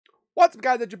What's up,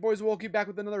 guys? It's your boy Zowoki back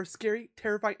with another scary,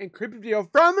 terrifying, and creepy video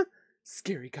from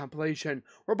Scary Compilation.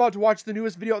 We're about to watch the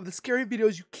newest video of the scary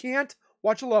videos you can't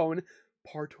watch alone,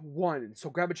 part 1.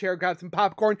 So grab a chair, grab some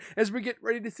popcorn as we get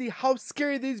ready to see how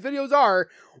scary these videos are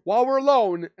while we're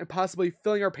alone and possibly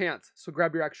filling our pants. So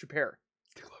grab your extra pair.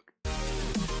 Let's take a look.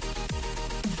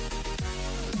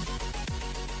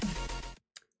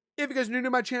 If you guys are new to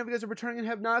my channel, if you guys are returning and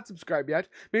have not subscribed yet,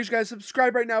 make sure you guys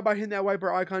subscribe right now by hitting that white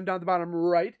bar icon down at the bottom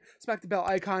right. Smack the bell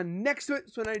icon next to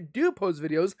it so when I do post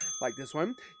videos like this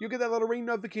one, you'll get that little ring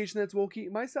notification that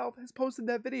Zowoki myself has posted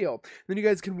that video. Then you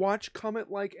guys can watch, comment,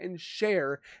 like, and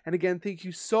share. And again, thank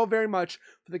you so very much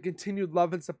for the continued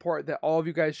love and support that all of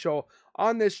you guys show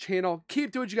on this channel.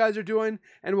 Keep doing what you guys are doing,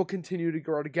 and we'll continue to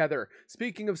grow together.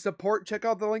 Speaking of support, check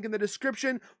out the link in the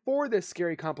description for this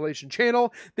scary compilation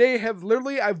channel. They have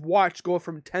literally, I've watched go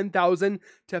from 10,000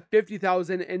 to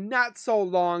 50,000 in not so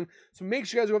long. So make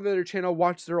sure you guys go over to their channel,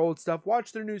 watch their old stuff,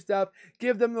 watch their new stuff,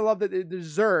 give them the love that they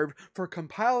deserve for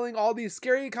compiling all these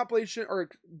scary compilation or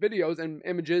videos and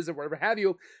images or whatever have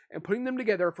you, and putting them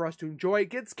together for us to enjoy,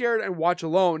 get scared, and watch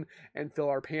alone and fill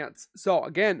our pants. So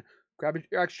again, grab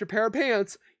your extra pair of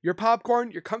pants, your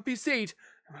popcorn, your comfy seat,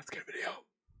 and let's get a video.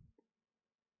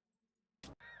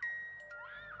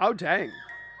 Oh, dang.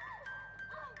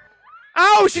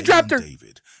 Oh, she dropped her!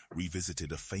 David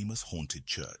revisited a famous haunted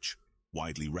church,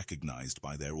 widely recognized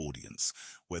by their audience,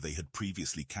 where they had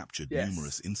previously captured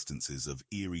numerous instances of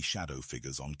eerie shadow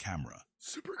figures on camera.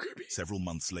 Super creepy. Several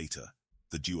months later,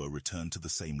 the duo returned to the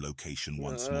same location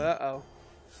once more. Uh-oh.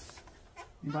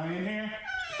 Anybody in here?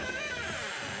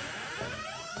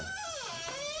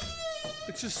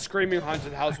 It's just screaming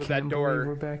haunted house with that door.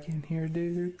 We're back in here,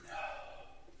 dude.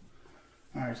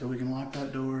 Alright, so we can lock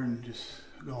that door and just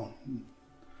go on.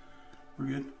 We're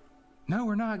good? No,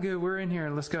 we're not good. We're in here.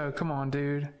 Let's go. Come on,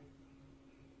 dude.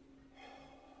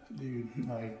 Dude,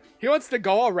 like... He wants to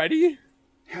go already?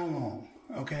 How long?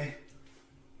 Okay?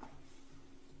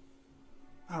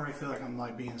 I already feel like I'm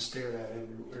like being stared at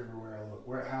everywhere I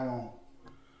look. How long?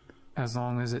 As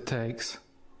long as it takes.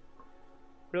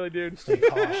 Really, dude? Stay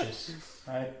cautious,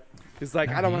 right? He's like,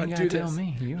 I don't want to do this. Tell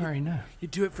me. You already know. You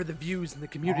do it for the views and the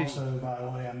community. Also, by the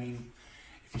way, I mean,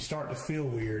 if you start to feel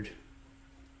weird,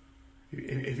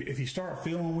 if you start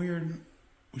feeling weird,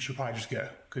 we should probably just go.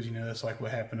 Because, you know, that's like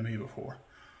what happened to me before.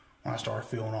 When I started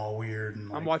feeling all weird and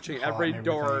like, I'm watching every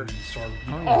door.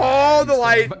 Oh, the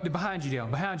light! Behind you, Dale.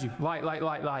 Behind you.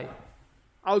 Light.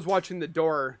 I was watching the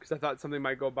door because I thought something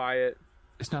might go by it.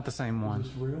 It's not the same one. Is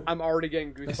this real? I'm already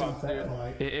getting goosebumps,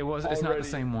 dude. It's not the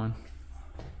same one.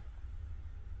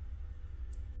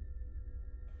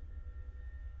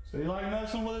 So you like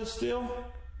messing with it still?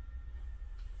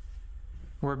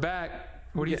 We're back.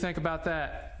 What do you think about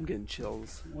that? I'm getting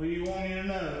chills. What do you want me to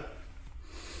know?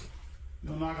 You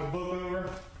gonna knock a book over?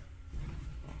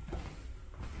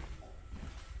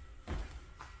 Did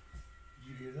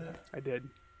you hear that? I did.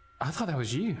 I thought that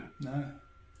was you. No.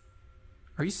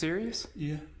 Are you serious?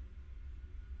 Yeah.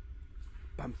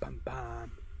 Bum, bum,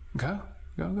 bum. Go.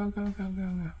 Go.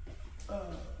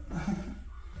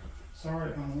 Sorry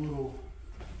if I'm a little...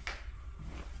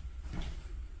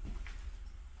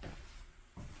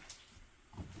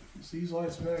 It's these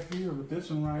lights back here, but this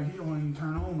one right here won't even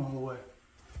turn on all the way.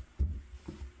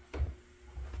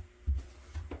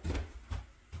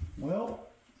 Well,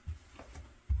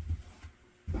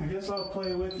 I guess I'll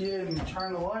play with you and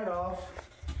turn the light off.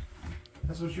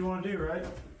 That's what you want to do, right?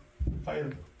 Play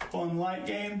a fun light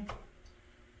game.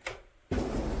 Oh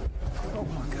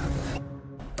my god.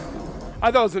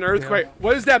 I thought it was an earthquake. Yeah.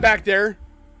 What is that back there?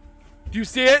 Do you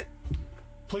see it?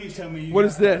 Please tell me you What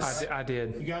is this? I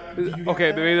did. You got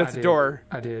okay, but maybe that's a door.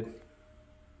 I did.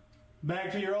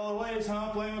 Back to your old ways,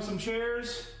 huh? Playing with some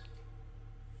chairs?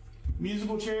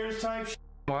 Musical chairs type shit?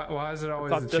 Why is it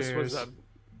always I thought the this chairs? was a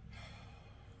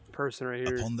person right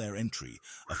here. Upon their entry,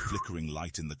 a flickering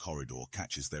light in the corridor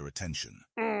catches their attention.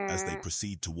 As they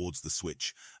proceed towards the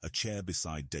switch, a chair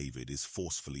beside David is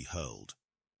forcefully hurled.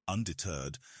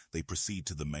 Undeterred, they proceed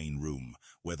to the main room,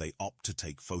 where they opt to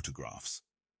take photographs.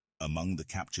 Among the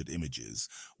captured images,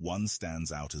 one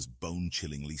stands out as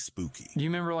bone-chillingly spooky. You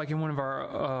remember, like, in one of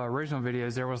our original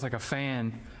videos, there was, like, a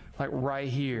fan, like, right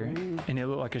here, and it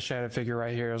looked like a shadow figure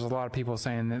right here. There was a lot of people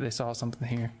saying that they saw something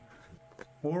here.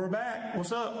 Well, we're back.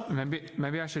 What's up?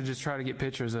 Maybe I should just try to get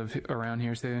pictures of around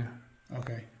here, too.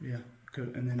 Okay, yeah,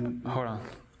 good. And then... Hold on,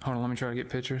 let me try to get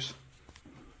pictures.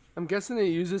 I'm guessing they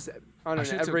use this on an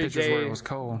everyday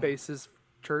basis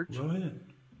church. Go ahead.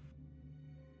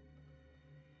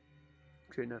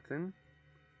 Okay, nothing.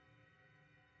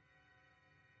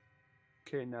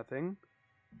 Okay, nothing.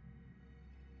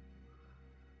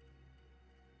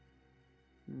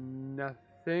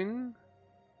 Nothing.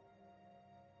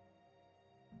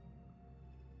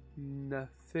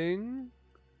 Nothing.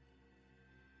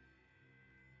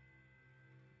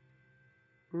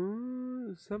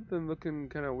 Something looking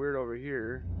kind of weird over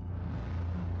here.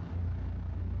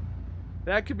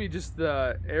 That could be just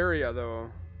the area,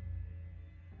 though.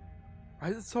 Why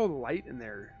is it so light in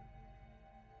there?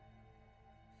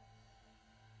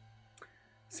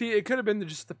 See, it could have been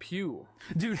just the pew.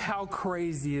 Dude, how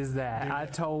crazy is that? Dude, I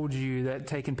told you that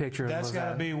taking pictures that's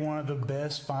got to be one of the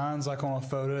best finds, like on a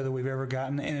photo that we've ever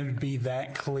gotten, and it would be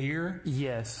that clear.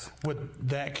 Yes. With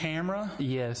that camera.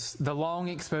 Yes. The long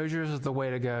exposures is the way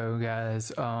to go,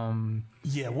 guys.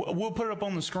 Yeah, we'll put it up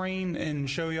on the screen and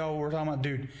show y'all what we're talking about.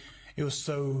 Dude, it was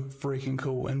so freaking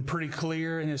cool and pretty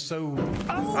clear, and it's so...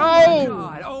 Oh my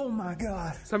God. Oh my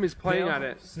God. Somebody's playing on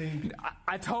it. See?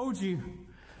 I told you.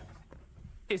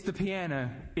 It's the piano.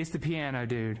 It's the piano,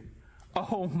 dude.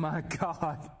 Oh my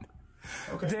God.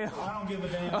 Okay. Damn. I don't give a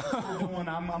damn what you're doing.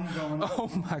 I'm going. Oh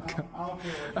my God. I don't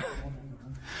care what you're doing.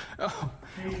 Oh.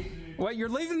 Wait, you're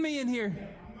leaving me in here.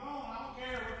 I'm going. I don't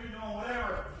care what you're doing.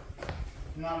 Whatever.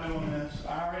 I'm not doing this.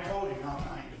 I already told you. No,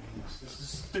 I ain't doing this. This is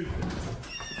stupid.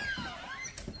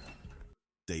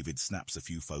 David snaps a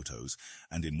few photos,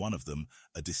 and in one of them,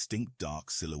 a distinct dark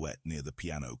silhouette near the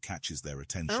piano catches their I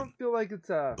attention. don't feel like it's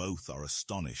a... Both are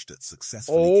astonished at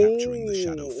successfully capturing the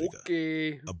shadow figure.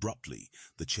 Okay. Abruptly,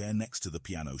 the chair next to the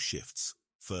piano shifts,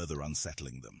 further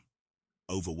unsettling them.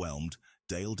 Overwhelmed,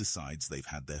 Dale decides they've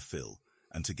had their fill,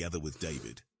 and together with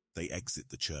David, they exit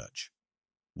the church.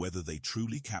 Whether they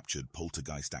truly captured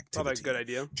poltergeist activity good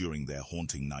idea. during their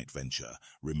haunting night venture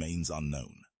remains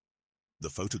unknown. The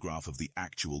photograph of the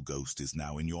actual ghost is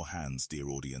now in your hands, dear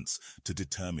audience, to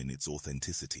determine its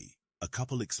authenticity. A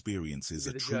couple experiences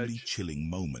a truly chilling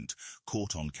moment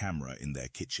caught on camera in their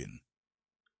kitchen.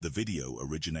 The video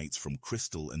originates from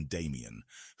Crystal and Damien,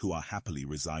 who are happily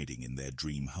residing in their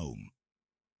dream home.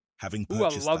 Having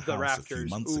purchased the house a few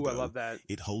months ago,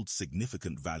 it holds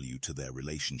significant value to their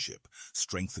relationship,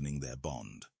 strengthening their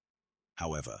bond.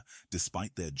 However,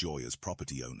 despite their joy as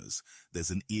property owners,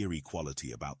 there's an eerie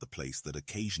quality about the place that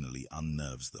occasionally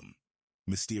unnerves them.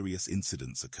 Mysterious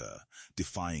incidents occur,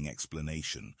 defying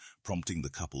explanation, prompting the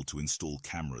couple to install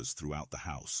cameras throughout the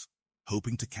house,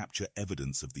 hoping to capture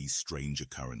evidence of these strange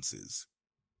occurrences.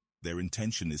 Their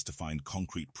intention is to find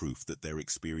concrete proof that their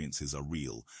experiences are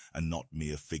real and not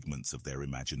mere figments of their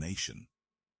imagination.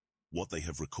 What they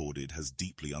have recorded has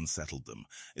deeply unsettled them,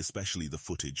 especially the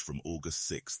footage from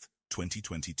August 6th,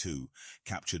 2022,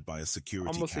 captured by a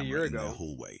security camera in their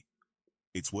hallway.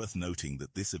 It's worth noting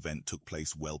that this event took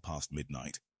place well past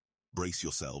midnight. Brace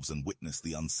yourselves and witness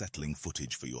the unsettling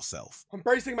footage for yourself. I'm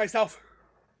bracing myself.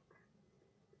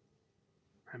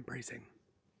 I'm bracing.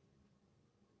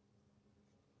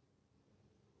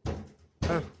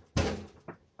 Oh.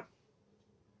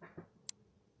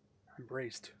 I'm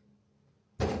braced.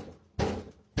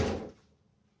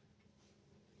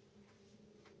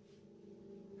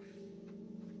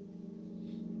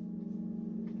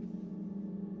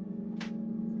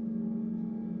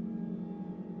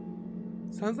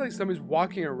 Sounds like somebody's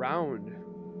walking around.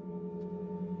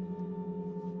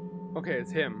 Okay,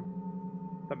 it's him.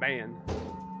 The man.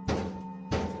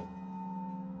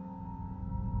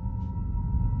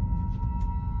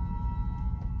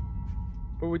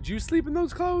 But would you sleep in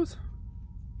those clothes?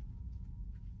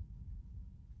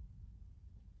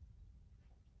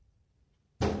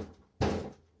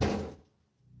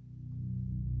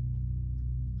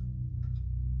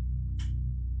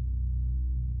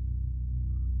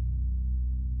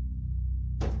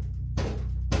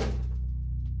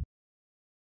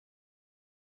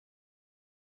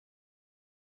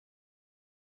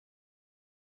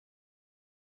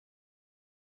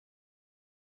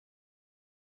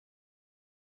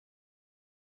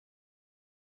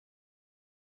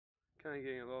 Kind of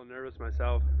getting a little nervous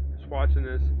myself, just watching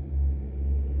this.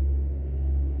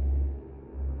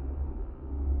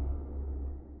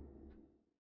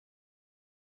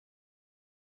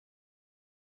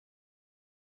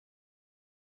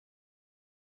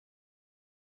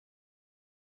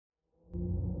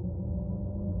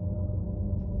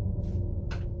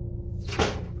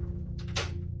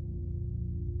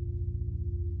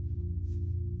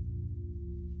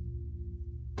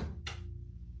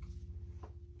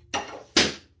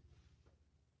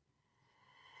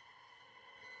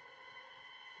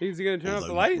 Is he going to turn off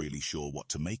the light? Although not really sure what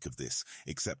to make of this,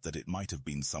 except that it might have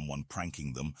been someone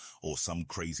pranking them or some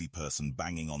crazy person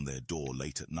banging on their door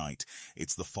late at night,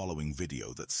 it's the following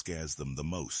video that scares them the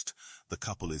most. The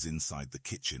couple is inside the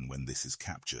kitchen when this is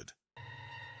captured.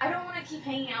 I don't want to keep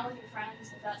hanging out with your friends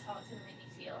if that's how it's going to make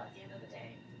me feel at the end of the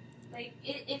day. Like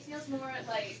it feels more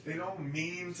like they don't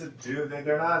mean to do.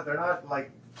 They're not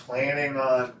like planning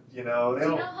on. You know. They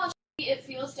do you don't. know how it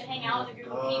feels to hang out with a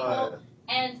group of people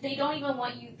and they don't even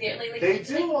want you there? They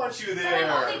do want you there. But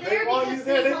I'm only there they want because you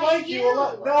there. They like you a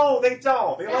lot. you. No, they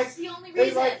don't. They That's like. the only They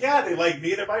reason. they like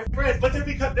me. They're my friends,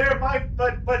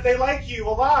 but but they like you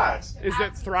a lot. Is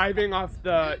it thriving off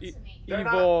the They're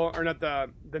evil, or not the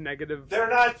negative? They're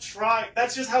not trying.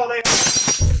 That's just how they.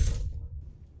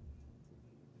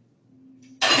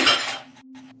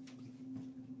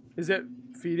 Is it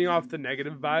feeding off the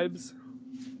negative vibes?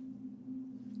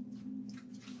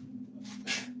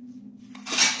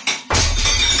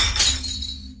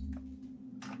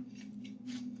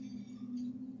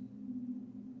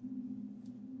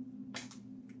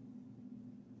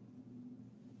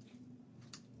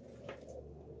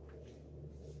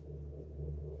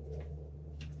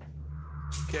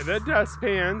 Get a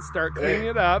dustpan, start cleaning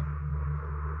it up.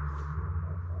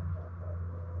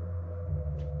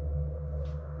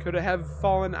 Could it have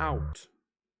fallen out?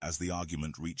 As the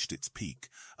argument reached its peak,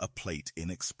 a plate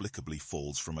inexplicably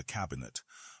falls from a cabinet,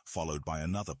 followed by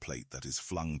another plate that is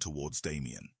flung towards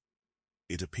Damien.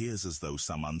 It appears as though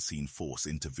some unseen force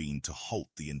intervened to halt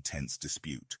the intense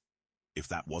dispute. If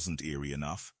that wasn't eerie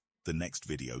enough, the next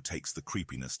video takes the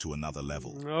creepiness to another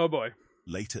level. Oh boy.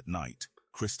 Late at night,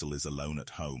 Crystal is alone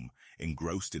at home,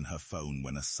 engrossed in her phone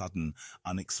when a sudden,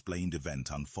 unexplained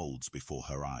event unfolds before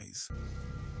her eyes.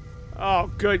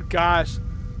 Oh, good gosh.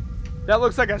 That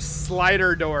looks like a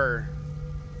slider door.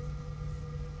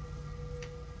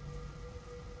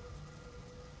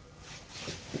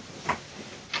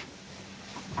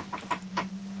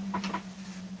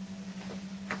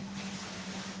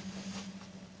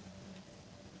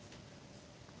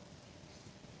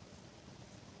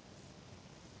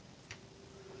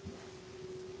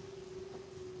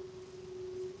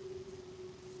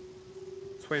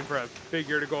 Waiting for a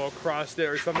figure to go across it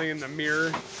or something in the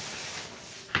mirror.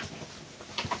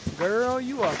 Girl,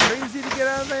 you are crazy to get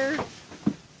out of there.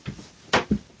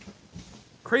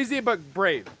 Crazy but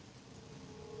brave.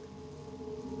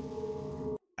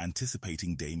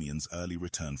 Anticipating Damien's early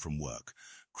return from work,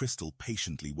 Crystal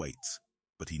patiently waits,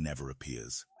 but he never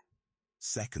appears.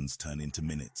 Seconds turn into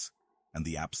minutes, and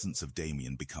the absence of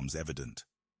Damien becomes evident.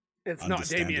 It's not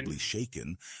Damien. Understandably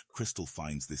shaken, Crystal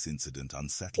finds this incident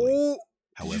unsettling. Oh,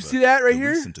 However, did you see that right the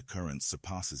here? recent occurrence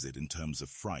surpasses it in terms of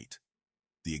fright.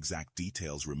 The exact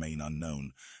details remain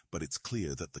unknown, but it's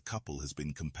clear that the couple has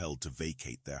been compelled to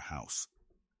vacate their house.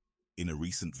 In a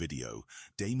recent video,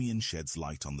 Damien sheds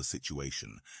light on the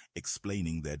situation,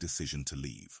 explaining their decision to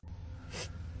leave.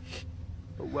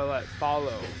 But will it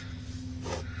follow?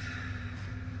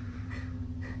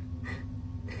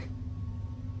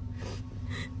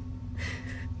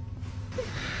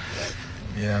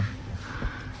 Yeah.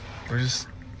 We're just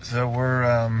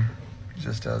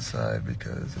just outside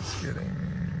because it's getting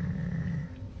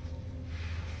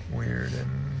weird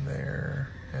in there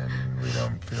and we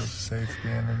don't feel safe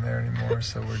being in there anymore,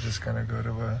 so we're just gonna go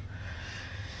to an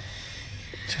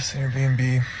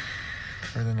Airbnb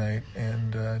for the night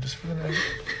and just for the night.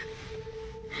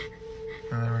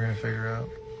 And then we're gonna figure out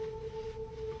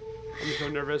I'm so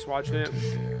nervous watching what it.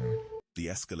 to do. The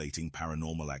escalating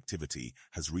paranormal activity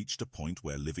has reached a point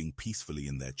where living peacefully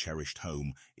in their cherished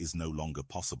home is no longer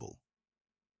possible.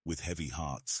 With heavy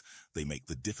hearts, they make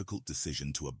the difficult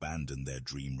decision to abandon their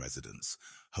dream residence,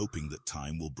 hoping that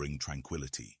time will bring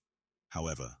tranquility.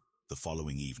 However, the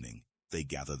following evening, they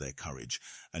gather their courage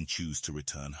and choose to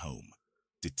return home,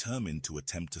 determined to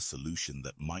attempt a solution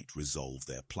that might resolve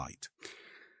their plight.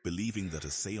 Believing that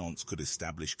a seance could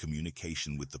establish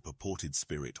communication with the purported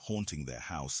spirit haunting their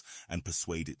house and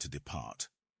persuade it to depart,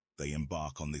 they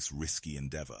embark on this risky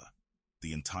endeavor.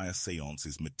 The entire seance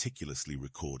is meticulously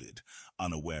recorded,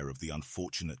 unaware of the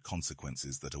unfortunate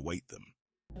consequences that await them.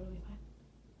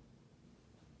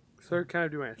 So they're kind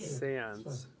of doing a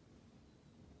seance.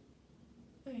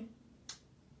 Okay.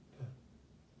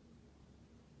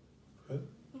 Good?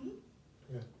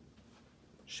 Okay.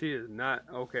 She is not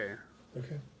okay.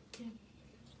 Okay.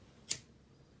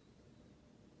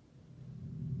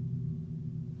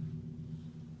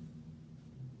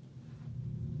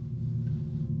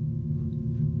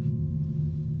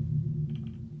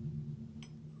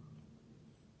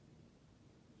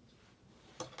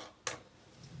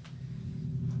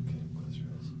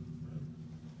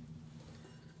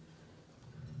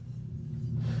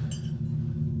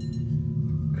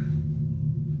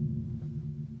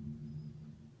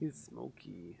 He's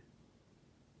smoky.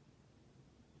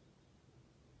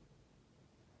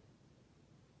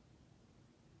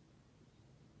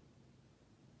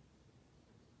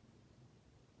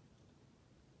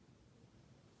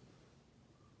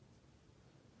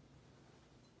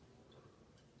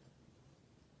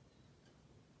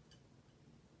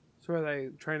 were they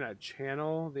trying to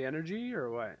channel the energy or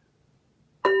what?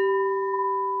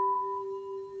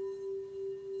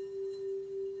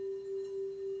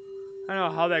 I don't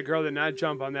know how that girl did not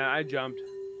jump on that. I jumped.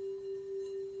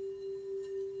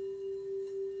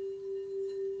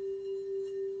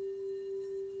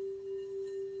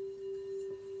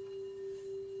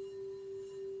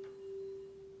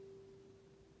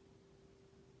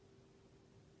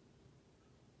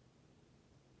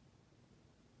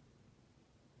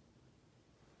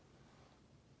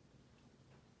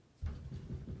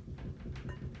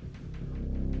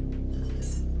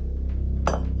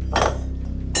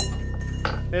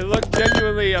 They look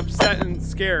genuinely upset and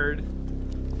scared.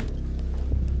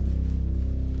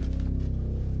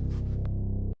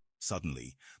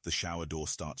 Suddenly, the shower door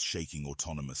starts shaking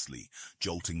autonomously,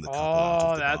 jolting the couple out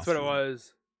of the that's what it bathroom.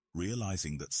 was.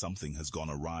 Realizing that something has gone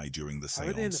awry during the Why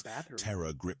were they in the seance, bathroom?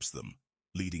 terror grips them,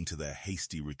 leading to their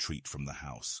hasty retreat from the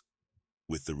house.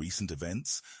 With the recent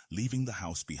events, leaving the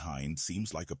house behind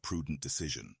seems like a prudent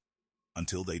decision.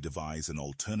 Until they devise an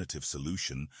alternative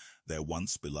solution, their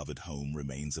once beloved home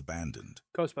remains abandoned.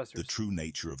 Ghostbusters. The true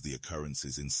nature of the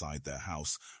occurrences inside their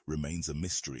house remains a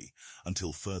mystery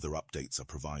until further updates are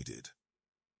provided.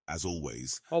 As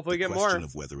always, Hopefully the get question more.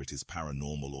 of whether it is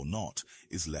paranormal or not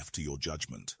is left to your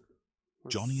judgment.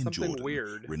 Johnny and Something Jordan,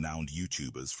 weird. renowned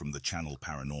YouTubers from the channel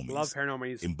Paranormies, Love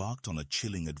Paranormies. embarked on a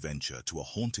chilling adventure to a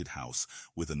haunted house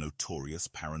with a notorious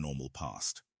paranormal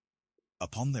past.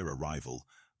 Upon their arrival,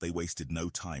 they wasted no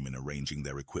time in arranging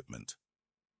their equipment.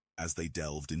 As they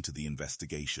delved into the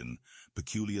investigation,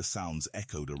 peculiar sounds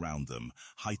echoed around them,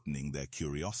 heightening their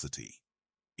curiosity.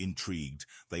 Intrigued,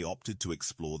 they opted to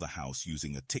explore the house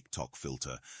using a TikTok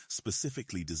filter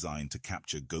specifically designed to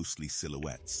capture ghostly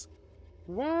silhouettes.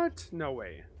 What? No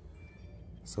way.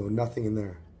 So nothing in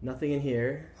there. Nothing in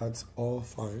here. That's all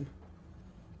fine.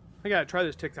 I gotta try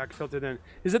this TikTok filter then.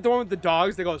 Is it the one with the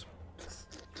dogs that goes...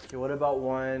 Okay, what about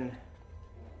one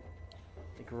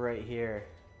like right here?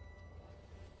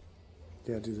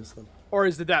 Yeah, do this one. Or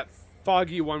is it that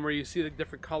foggy one where you see the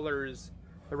different colors,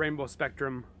 the rainbow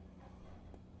spectrum?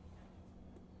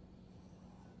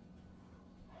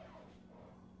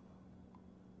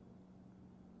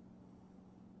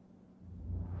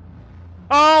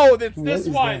 Oh, it's this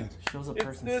one. Shows a It's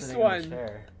person this sitting in one. a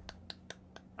chair.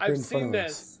 I've in front seen of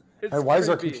this. us. It's And why is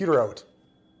our creepy. computer out?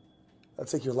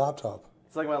 That's like your laptop.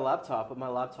 It's like my laptop, but my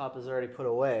laptop is already put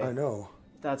away. I know.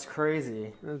 That's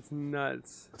crazy. That's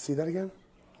nuts. Let's see that again.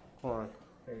 Hold on.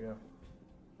 Here you go.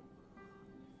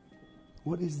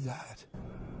 What is that?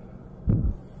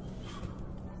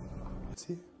 Let's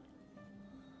see.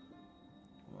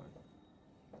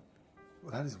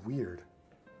 Well, that is weird.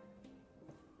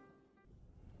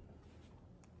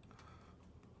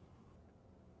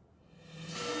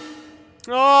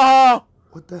 Oh!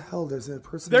 What the hell? There's a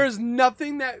person There's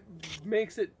nothing that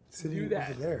makes it sitting do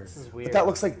that. over there. This is But weird. that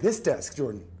looks like this desk,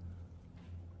 Jordan.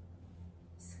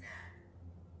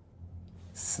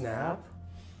 Snap?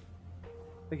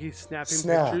 Like he's snapping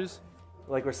Snap. pictures.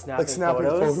 Like we're snapping, Like snapping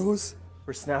photos?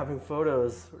 We're snapping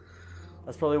photos.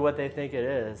 That's probably what they think it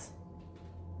is.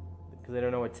 Because they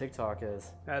don't know what TikTok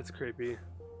is. That's creepy.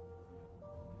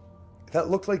 That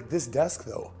looked like this desk,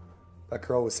 though. That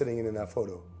girl was sitting in that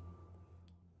photo.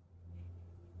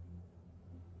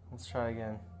 Let's try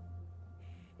again.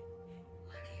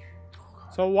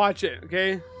 So watch it,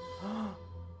 okay? I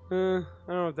don't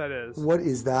know what that is. What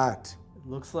is that? It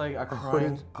looks like a A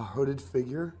crying. hooded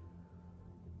figure?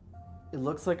 It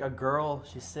looks like a girl.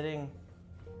 She's sitting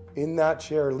In that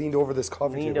chair, leaned over this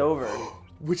coffee leaned table. over.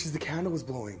 Which is the candle was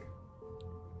blowing.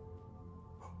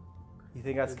 You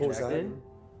think that's What was that? connected?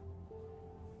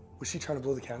 Was she trying to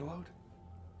blow the candle out?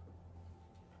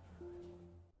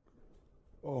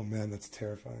 Oh man, that's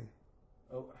terrifying.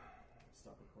 Oh,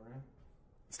 stop recording.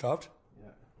 Stopped?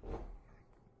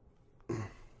 Yeah.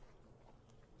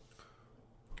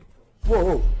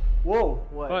 Whoa! Whoa!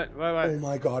 What? What? Oh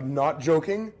my god, not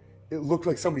joking. It looked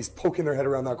like somebody's poking their head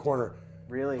around that corner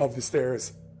Really? of the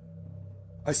stairs.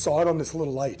 I saw it on this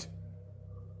little light.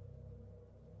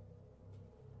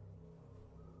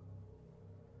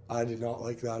 I did not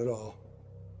like that at all.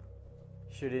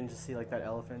 Shoot in to see like that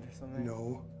elephant or something?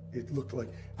 No, it looked like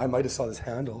I might have saw this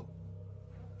handle.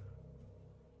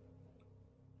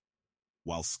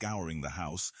 While scouring the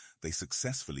house, they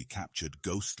successfully captured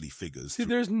ghostly figures. See,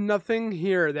 there's nothing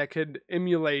here that could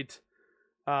emulate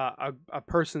a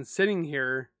person sitting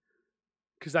here.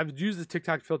 Because I've used the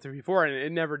TikTok filter before, and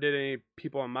it never did any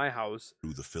people in my house.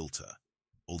 Through the filter,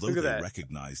 although Look at they that.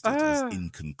 recognized it as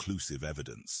inconclusive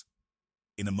evidence.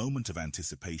 In a moment of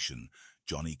anticipation,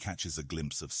 Johnny catches a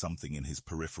glimpse of something in his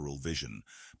peripheral vision,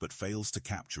 but fails to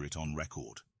capture it on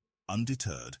record.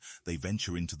 Undeterred, they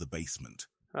venture into the basement,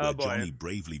 where Johnny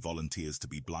bravely volunteers to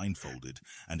be blindfolded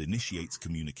and initiates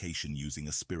communication using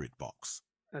a spirit box.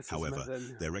 However,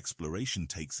 their exploration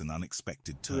takes an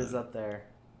unexpected turn. Who is up there?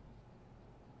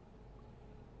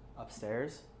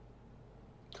 Upstairs?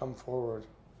 Come forward.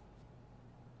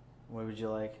 What would you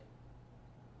like?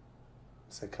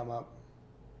 Say, come up.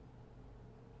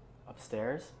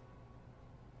 Upstairs?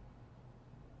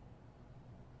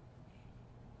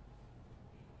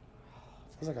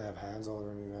 Feels like I have hands all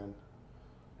over me, man.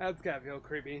 That's gotta feel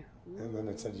creepy. And then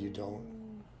it said you don't.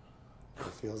 It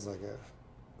feels like it.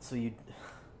 So you...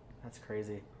 That's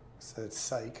crazy. It said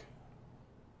psych.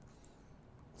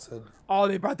 It said... Oh,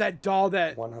 they brought that doll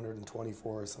that...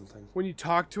 124 or something. When you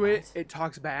talk to it, it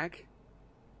talks back.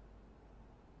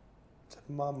 It said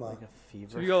mama. Like a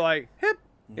fever. So you go like, hip.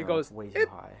 No, It goes, it's way too hip.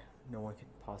 high. No one could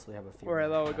possibly have a fever. Or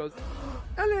hello, it goes,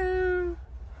 hello.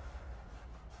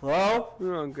 Hello?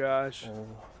 Oh, gosh. It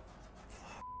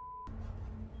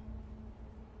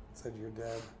said you're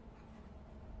dead.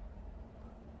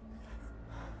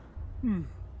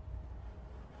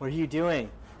 What are you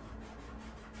doing?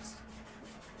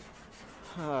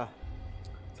 Sounds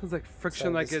like friction,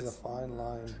 Said like this it's... is a fine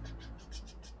line.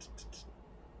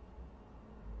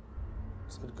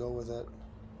 Said go with it.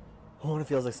 Oh, and it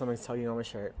feels like something's tugging on my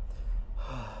shirt.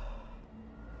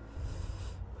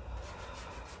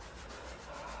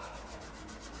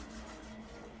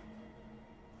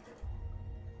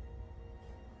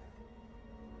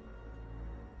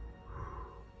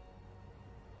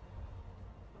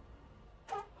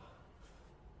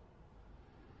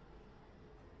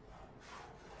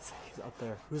 He's up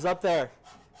there. Who's up there?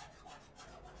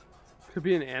 Could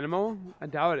be an animal? I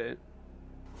doubt it.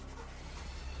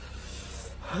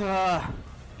 Yep.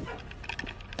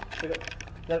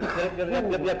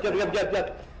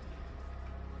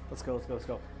 Let's go, let's go, let's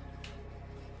go.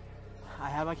 I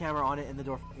have my camera on it and the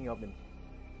door fucking open.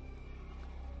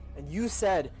 And you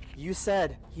said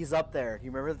he's up there. Do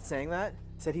you remember saying that?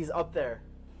 Said he's up there.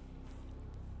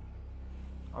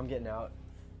 I'm getting out.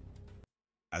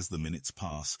 As the minutes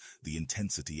pass, the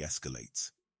intensity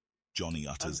escalates. Johnny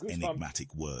utters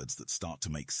enigmatic words that start to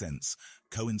make sense,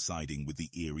 coinciding with the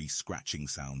eerie scratching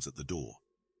sounds at the door.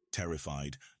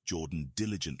 Terrified, Jordan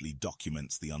diligently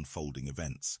documents the unfolding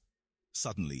events.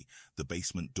 Suddenly, the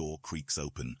basement door creaks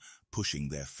open, pushing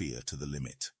their fear to the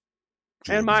limit.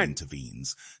 Jordan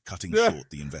intervenes, cutting short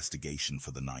the investigation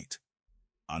for the night.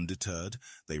 Undeterred,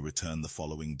 they return the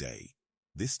following day,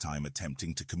 this time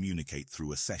attempting to communicate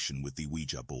through a session with the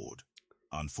Ouija board.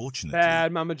 Unfortunately,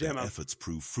 their efforts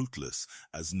prove fruitless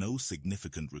as no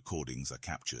significant recordings are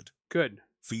captured. Good.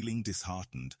 Feeling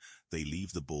disheartened, they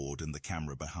leave the board and the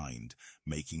camera behind,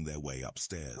 making their way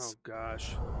upstairs. Oh,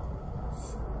 gosh.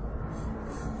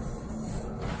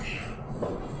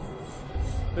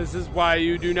 This is why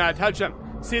you do not touch them.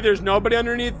 See, there's nobody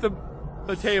underneath the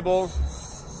table.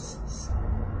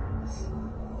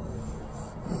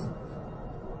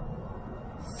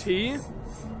 T?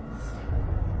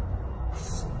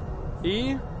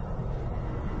 E?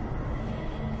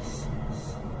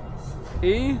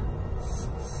 E?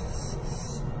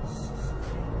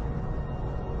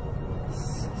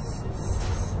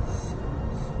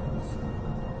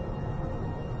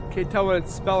 Can't tell what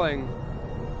it's spelling.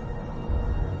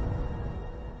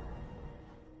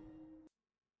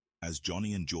 As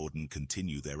Johnny and Jordan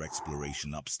continue their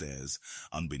exploration upstairs,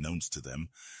 unbeknownst to them,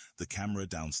 the camera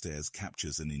downstairs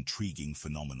captures an intriguing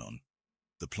phenomenon.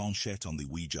 The planchette on the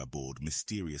Ouija board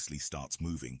mysteriously starts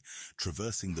moving,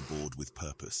 traversing the board with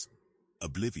purpose.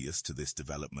 Oblivious to this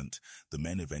development, the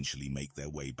men eventually make their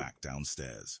way back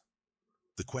downstairs.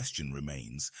 The question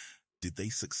remains, did they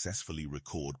successfully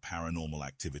record paranormal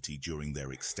activity during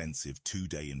their extensive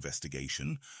 2-day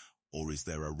investigation, or is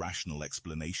there a rational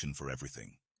explanation for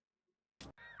everything?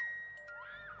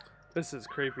 This is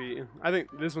creepy. I think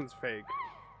this one's fake.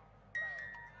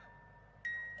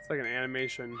 It's like an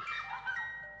animation.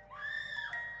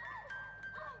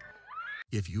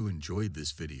 If you enjoyed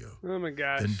this video, oh my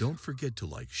gosh, then don't forget to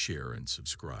like, share, and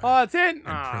subscribe. Oh, that's it? And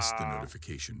press the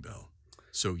notification bell,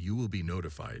 so you will be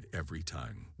notified every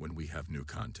time when we have new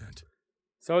content.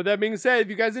 So with that being said, if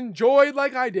you guys enjoyed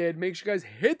like I did, make sure you guys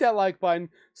hit that like button,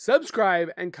 subscribe,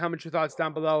 and comment your thoughts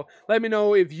down below. Let me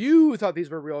know if you thought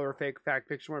these were real or fake, fact,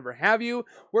 fiction, whatever have you.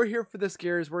 We're here for the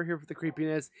scares. We're here for the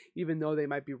creepiness. Even though they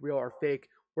might be real or fake,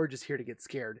 we're just here to get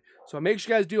scared. So make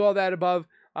sure you guys do all that above,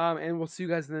 and we'll see you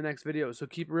guys in the next video. So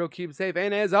keep it real, keep it safe,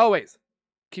 and as always,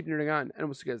 keep nerding on, and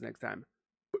we'll see you guys next time.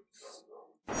 Peace.